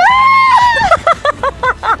riri.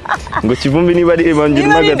 Ngo Kivumbi niba ari bangira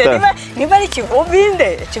magata. Niba ari Kivumbi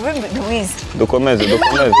nde? Kivumbi Louise. Dukomeze.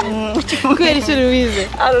 Kivumbi ari Louise.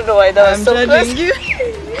 I don't know why that was so close.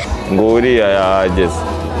 Ngo uriya yahageze.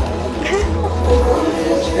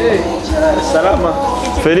 Salama.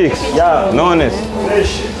 Felix. Ya, none se.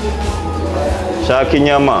 Shaka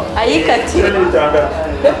inyama. Ayikati.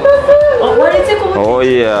 Oh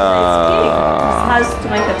yeah. Has to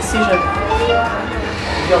make a decision.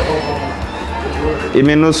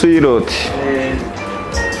 Iminusu y'iroti.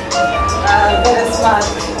 Very smart.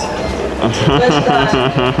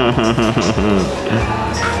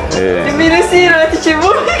 Iminusu y'iroti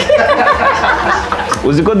Kivumbi.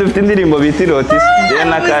 Uzi ko dufite indirimbo bita iroti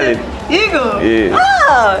na Khaled. Yego.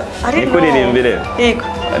 Ari kuririmbire. Yego.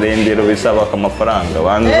 Arendero bisaba amafaranga.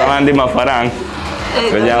 Banza abandi mafaranga.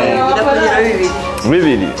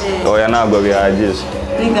 Bibiri. Oya ntabwo bihagije.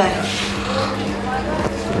 Bingahe?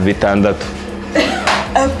 Bitandatu.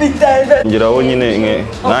 Ngiraho nyine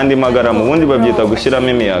nandi magara mu bundi babyita gushyiramo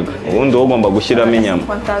imiyaga. Ubundi ugomba gushyiramo inyama.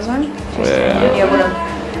 1000.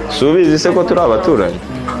 Subizi se ko turi abaturanyi.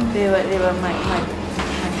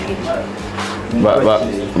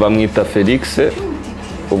 Bamwita Felix.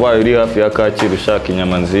 Ubaye uri hafi ya Kacyiru ushaka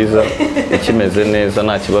inyama nziza ikimeze neza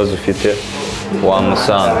nta kibazo ufite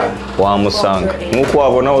wamusanga nkuko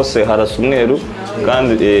wabona hose harasa umweru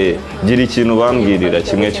kandi gira ikintu bambwirira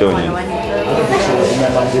kimwe cyonyine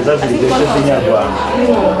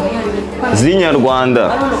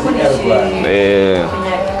z'inyarwanda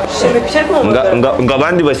ngo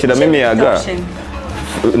abandi bashyiramo imiyaga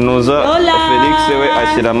nuza Felix we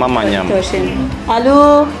ashyiramo amanyama.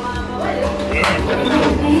 Allo.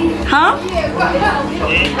 Ha?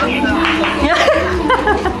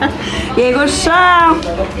 Yego sha.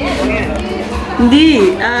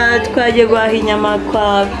 Ndi twaje guhaha inyama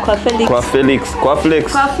kwa Felix. Kwa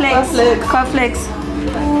Flex.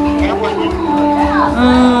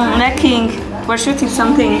 King. We're shooting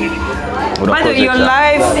something. By the way, you're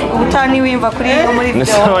live. Utani wimva kuri muri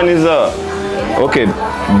video. Okay,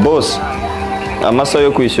 boss. Amasaha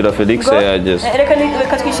yo kwishyura Felix yageze. Reka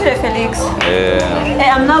twishyure Felix.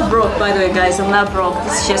 I'm not broke, by the way, guys. I'm not broke.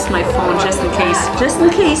 It's just my phone, just in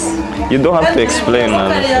case. You don't have to explain.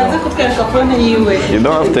 You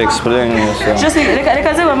don't have to explain yourself. Just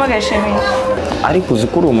reka zibamagaye shemi. Ariko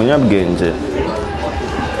uzikuru umunyabwenge.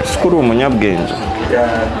 Uzikuru umunyabwenge.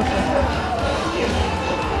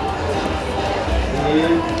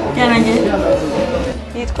 Yanange.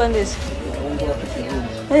 Yitwa ndese.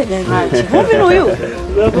 Kivumbi n'uyu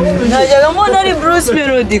najyaga mbona ari Bruce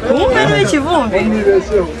Melody kumbe ni Kivumbi.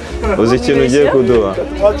 uzi ikintu ugiye kuduha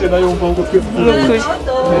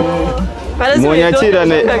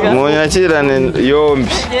munyakirane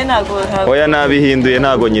yombi oya nabihinduye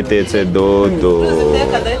ntago nyitetse dodo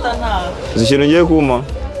uzi ikintu ugiye kuma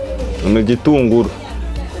ume igitunguru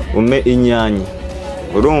ume inyanya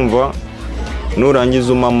urumva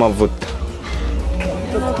nurangiza uma amavuta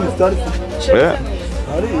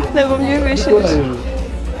ntabwo mbyumvishije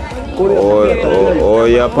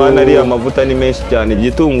oya pana ariya amavuta ni menshi cyane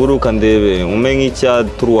igitunguru ukandebe ume nk'icya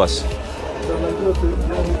turuwasi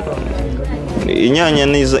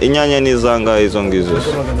inyanya n'izangahe izo ngizo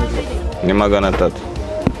ni 300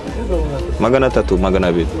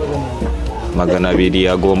 200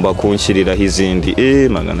 agomba kunshyiriraho izindi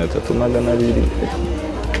 300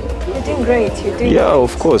 yeah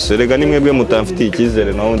of course rega ni mwebwe mutamfitiye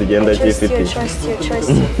icyizere naho ndigenda cyifitiye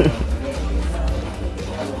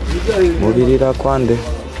mubirira kwande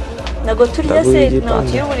nago turya se no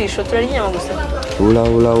turuburisho turarinyama gusa ula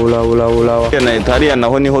hariya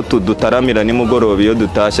naho niho tudutaramira nimugoroba iyo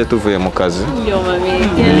dutashe tuvuye mu kazi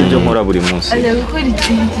nibyo nkora buri munsi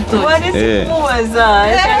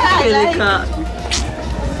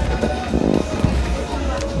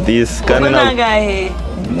this kandi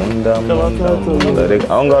munda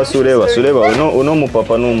aho ngaho sureba uno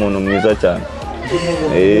mupapa ni umuntu mwiza cyane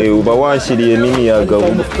uba washyiriye n'imiyaga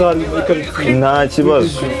nta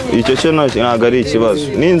kibazo icyo cyo ntabwo ari ikibazo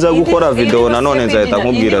ninza gukora video nanone nzahita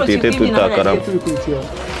nkubwira twite tutakarama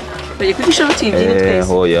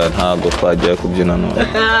hoya ntabwo twagiye kubyina none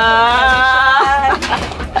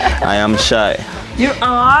I am shy. You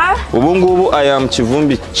are? Ubu ngubu I am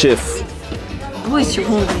Kivumbi chef. Who is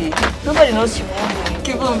Kivumbi? Nobody knows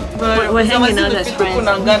Kivumbi. We're hanging out as friends.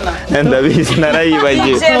 And David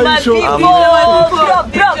narayibagiye. Bro.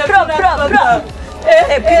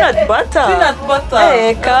 Peanut butter.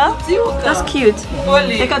 Eka. That's cute.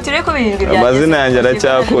 Eka tureko birindwi bya. Amazina yanjye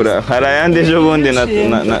aracyakura. Hari ayandi ejo bundi na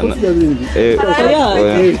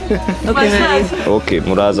Okay,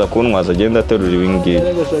 muraza kuntwaza agenda aterura ibingibi.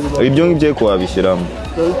 Ibyo ngibye ko wabishyiramo.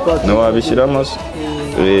 No wabishyiramo.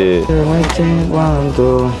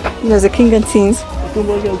 There's a king and queens.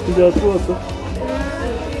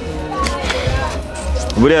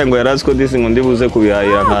 Buriya ngo yarazi ko disi ngo ndibuze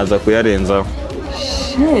kubihahira nkaza kuyarenzaho.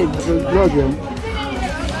 Shit.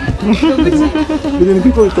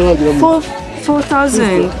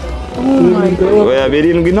 4,000. Oh my God. Oya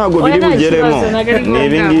birindwi ntago biri bugeremo. Ni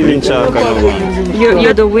ibingibi nshaka nabo.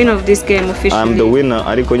 You're the winner of this game officially. I'm the winner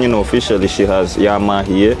ariko nyine officially she has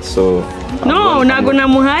yamahiye so no, nago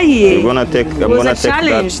namuhahiye. I'm gonna take that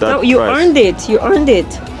you prize. earned it. You earned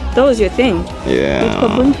it. That was your thing. Yeah.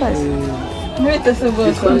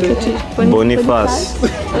 Boniface.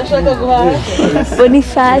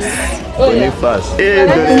 Boniface.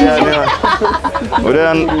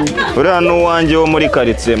 Uriya n'uwanjye wo muri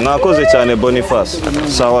karitsiye mwakoze cyane Boniface.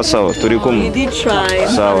 Sawa turi kumwe. You did try.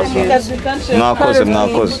 Sawa. Mwakoze.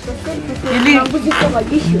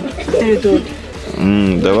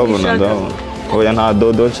 Ndababona. Oya nta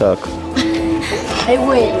dodo nshaka.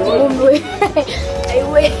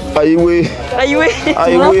 Ayiwe.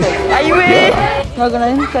 Ntabwo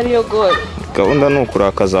nari nkariyo goal. Gahunda ni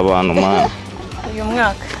ukurakaza abantu mana. Uyu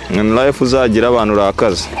mwaka. In life uzagira abantu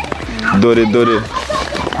urakaza. Dore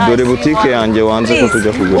butike yanjye wanze ko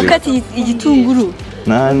tujya kugura. Ukati igitunguru.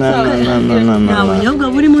 Na.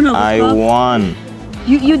 Ntabwo burimo ntabwo. I won.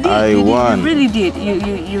 You did. I won. You really did.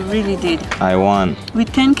 You really did. I won.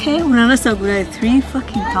 With 10K, unanasagura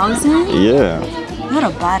 3,000. Yeah. You're a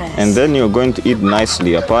badass. And then you're going to eat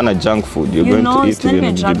nicely. Apana junk food. You're going to eat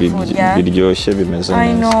biryoshye bimeze neza.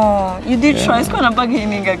 I know. You did try. It's gonna bug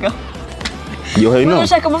him gaga. Yo hey no.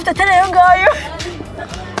 Urashaka amavuta atari ayo ngayo.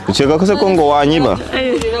 Ukeka ko se ko ngo wanyiba?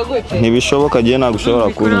 Ntibishoboka giye nagushobora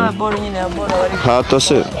kunywa. Hato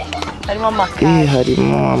se. Harimo amakara.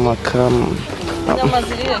 Harimo amakara.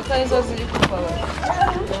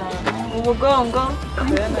 Umugongo.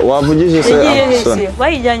 Wavugije se?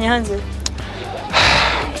 Wayijyanye hanze.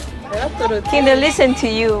 Can they listen to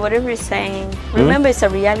you, whatever you're saying? Remember, it's a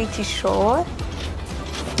reality show.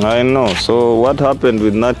 I know. So what happened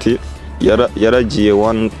with Nati? Yaragiye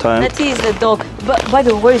one time. Nati is the dog. But by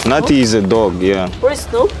the way, where is Snoop? Nati is a dog, yeah. Where is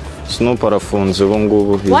Snoop? Snoop arafunze ubu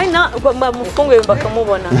ngubu. Why not? Mufungue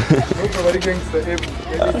bakamubona.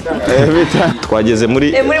 Every time twageze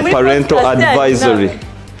muri parental advisory.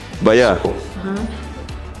 But yeah,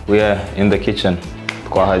 we are in the kitchen.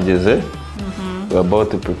 Twahageze. We're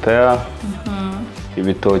about to prepare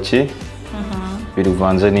ibitoki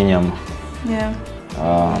biruvanze n'inyama. Yeah.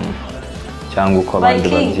 Cyangwa uko abandi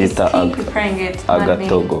babyita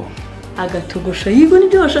agatogo. agatugusha yigo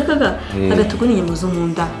nibyo washakaga agatugu ni inyama zo mu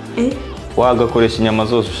nda wagakoresha inyama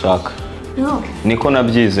zose ushaka no niko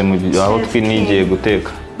nabyize mu aho twinigiye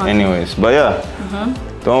guteka anyways but yeah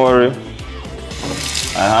don't worry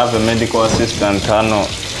I have a medical assistant hano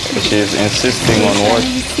she's insisting on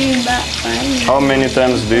washing. How many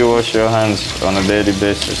times do you wash your hands on a daily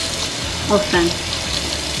basis?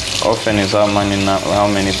 Often is how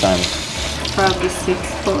many times? Probably 6.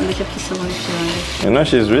 You know,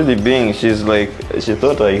 she's really she's like, she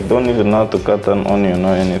thought I don't even know how to cut an onion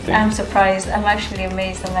or anything. I'm surprised. I'm actually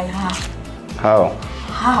amazed. I'm like, How?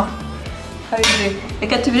 How you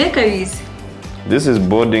do it? This is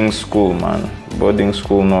boarding school, man. Boarding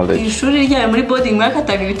school knowledge. You should really boarding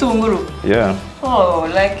Yeah. Oh,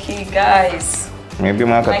 lucky guys. Maybe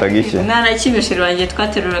mwakatagiche. Nana chimeshiro wanje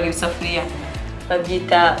twateruraga ibisafuriya.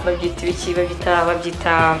 Babyita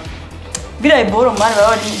bira iboro mara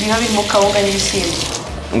bari bihabi mu kawunga n'ibishyimbo.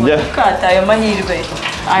 Kata ayo mahirwe.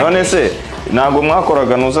 None se ntago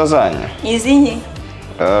mwakoraga nuza zanya? Izinyi?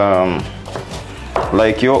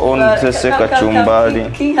 Like your own kachumbari.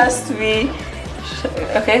 King has to be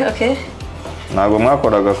okay. Ntago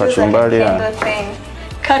mwakoraga kachumbari ya.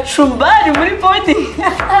 Kachumbari muri boarding.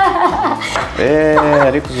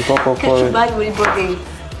 Ariko zikoko kachumbari muri boarding.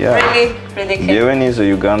 Yeah. Really. Yewe nizo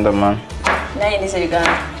Uganda man. Naye nizo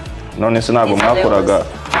Uganda. None se ntago mwakoraga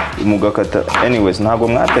mugakata. Anyways, ntago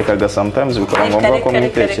mwatekaga sometimes bikora ngombwa ko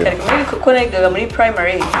mwitekera. Kuko nayigaga muri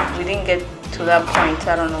primary, we didn't get to that point.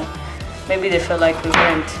 I don't know. Maybe they felt like we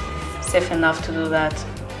weren't safe enough to do that.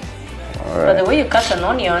 Right. But the way you cut an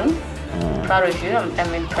onion, proud of you.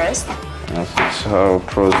 I'm impressed. That's how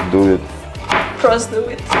pros do it. Pros do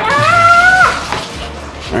it.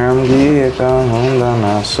 I'm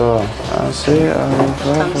so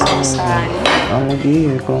sorry.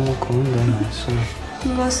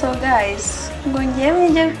 So guys, njyewe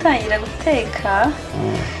njye gutangira guteka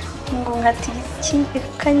ngo nkati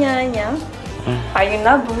kanyanya. Are you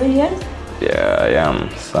not brilliant? Yeah, I am.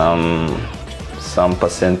 Some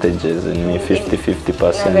percentages in me,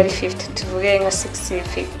 50-50%. Very 50 tuvuge nka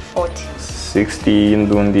 60-40. 60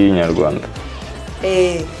 indundi nyarwanda.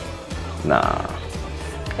 Nah.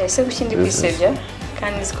 Ese gushindi kwisebya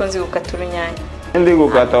kandi ziko nzi gukata urunyanya. Ndi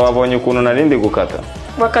gukata wabonye ukuntu narindi gukata.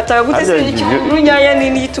 Bakata gute se urunyanya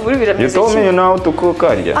nini gitubura birameze. You told me you know how to cook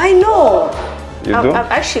karya. I know. You do?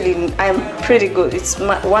 I'm pretty good. It's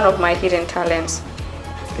one of my hidden talents.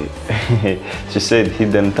 She said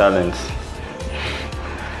hidden talents.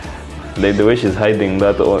 Like the way she's hiding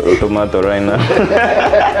that tomato right now.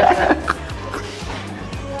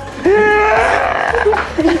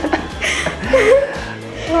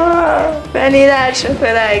 Vanilla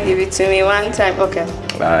chocolate, give it to me one time. Okay.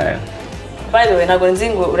 Bye. By the way,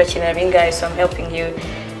 nagonzingo urakenera bingahe, so I'm helping you.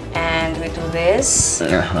 And we do this.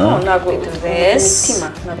 No, now we do this.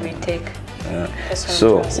 Now we take.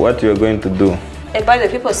 So, what you are going to do? And by the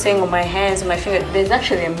way, people saying on my hands, my fingers, there's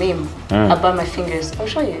actually a meme about my fingers. I'll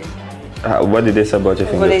show you. What did they say about your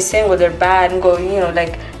fingers? Well, they're saying they're bad and go,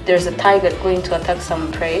 like there's a tiger going to attack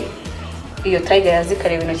some prey. Your tiger has the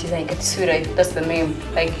that's the meme.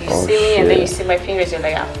 Like you see me and then you see my fingers, you're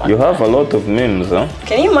like, fuck. You have a lot of memes, huh?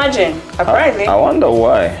 Can you imagine? Apparently. I wonder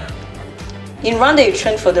why. In Rwanda, you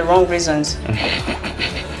trend for the wrong reasons.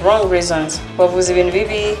 Wrong reasons. Wavuze ibintu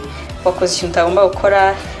bibi, wakoze ikintu utagomba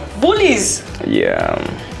gukora. Bullies. Yeah.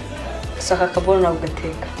 Saka kabona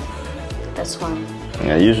ugateka. That's one.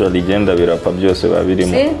 Yeah, usually gender birapa byose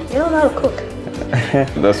babirimo. See? You don't know how to cook.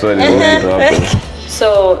 That's what it always happens.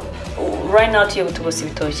 So, right now tugiye gutogosa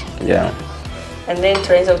ibitoki. Yeah. And then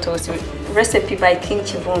turangiza gutogosa recipe by King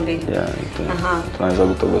KIVUMBI. Yeah. Turangiza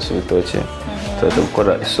gutogosa ibitoki. Tuza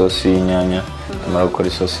gukora isosi y'inyanya. Tumara gukora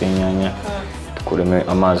isosi y'inyanya. Tukuremo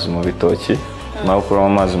amazi mu bitoki. Tumara gukuramo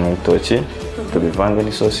amazi mu bitoki. Tubivange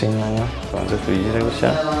n'isosi y'inyanya. Tubanze tuyigire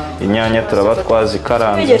gutya. Inyanya turaba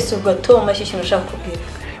twazikaranze. Wigeze ugatoma iki kintu ushaka kubwira?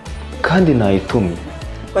 Kandi nayitumye.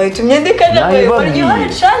 Wayitumye ndikana but you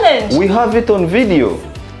had a challenge. We have it on video.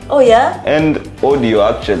 Oh yeah? And audio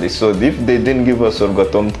actually. So if they didn't give us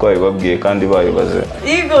orgatom twabibabwiye kandi bayibaze.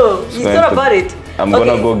 Ego, you thought about it. I'm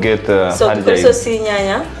gonna go get isosi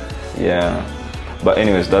y'inyanya. Yeah. But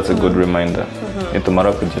anyways, that's a good reminder.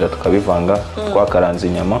 Nitumara kugira tukabivanga twakaranze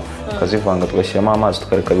inyama, tukazivanga tugashyiramo amazi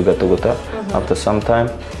tukareka bigatogota. After some time,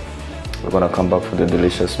 we're gonna come back for the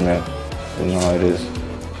delicious meal. You know how it is.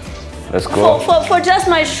 Let's go. For just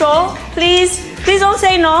my show, please don't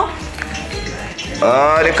say no.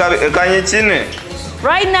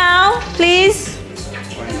 Right now, please.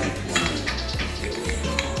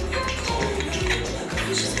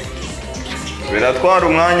 Biratwara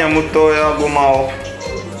umwanya mutoya gumaho.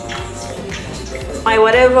 my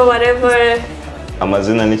whatever.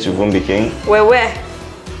 Amazina ni Kivumbi King. Where?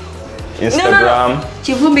 Instagram. No.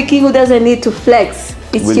 Kivumbi King who doesn't need to flex.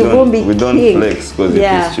 It's Kivumbi King. We don't flex because it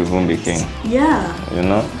is Kivumbi King. Yeah. You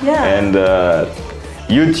know? Yeah. And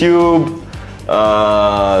YouTube,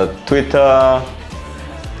 Twitter,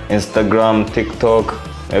 Instagram, TikTok,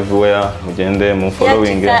 everywhere. Mugende mu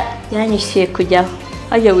following. Yanyishiye kujyaho.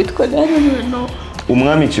 Aje witwa no.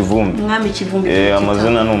 Umwami Kivumbi. Umwami Kivumbi.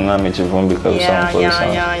 Amazina ni Umwami Kivumbi kabisa.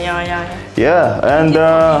 Yeah, and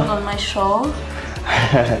on my show.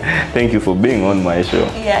 thank you for being on my show.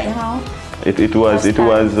 Yeah, you know. It was a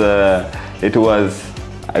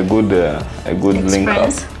good link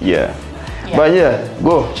up. Yeah. But yeah,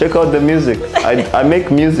 go check out the music. I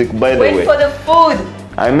make music, by the way. Wait for the food.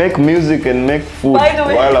 I make music and make food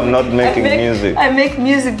while I'm not making music. I make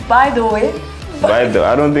music, by the way.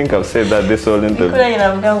 I don't think I've said that this whole interview.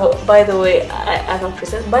 By the way, I'm a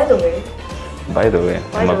presenter. By the way,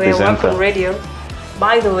 I'm a presenter. I work on radio.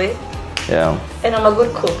 By the way. Yeah. And I'm a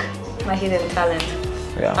good cook. My hidden talent.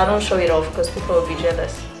 Yeah. I don't show it off because people will be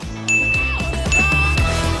jealous.